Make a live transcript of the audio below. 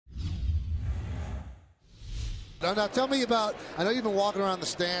Now tell me about, I know you've been walking around the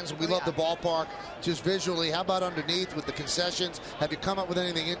stands. We love the ballpark just visually. How about underneath with the concessions? Have you come up with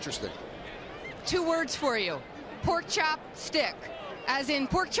anything interesting? 2 words for you. Pork chop stick. As in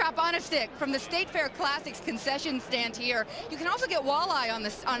pork chop on a stick from the State Fair Classics concession stand here. You can also get walleye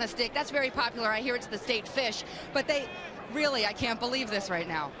on a stick. That's very popular. I hear it's the state fish. But I can't believe this right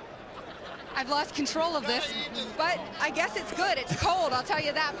now. I've lost control of this, but I guess it's good. It's cold, I'll tell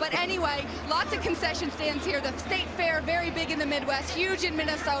you that. But anyway, lots of concession stands here. The State Fair, very big in the Midwest, huge in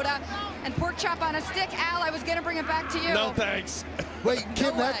Minnesota. And pork chop on a stick. Al, I was going to bring it back to you. No, thanks. Wait,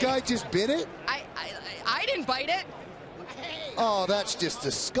 Kim, that guy just bit it? I didn't bite it. Oh, that's just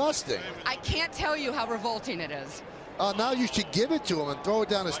disgusting. I can't tell you how revolting it is. Now you should give it to him and throw it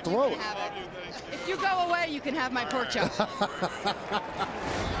down his throat. If you go away, you can have my pork chop.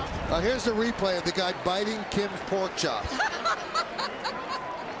 Here's the replay of the guy biting Kim's pork chop.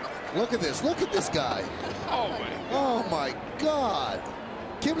 Look at this. Look at this guy. Oh, my God.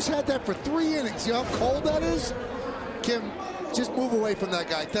 Kim's had that for 3 innings. You know how cold that is? Kim, just move away from that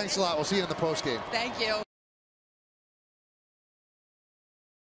guy. Thanks a lot. We'll see you in the postgame. Thank you.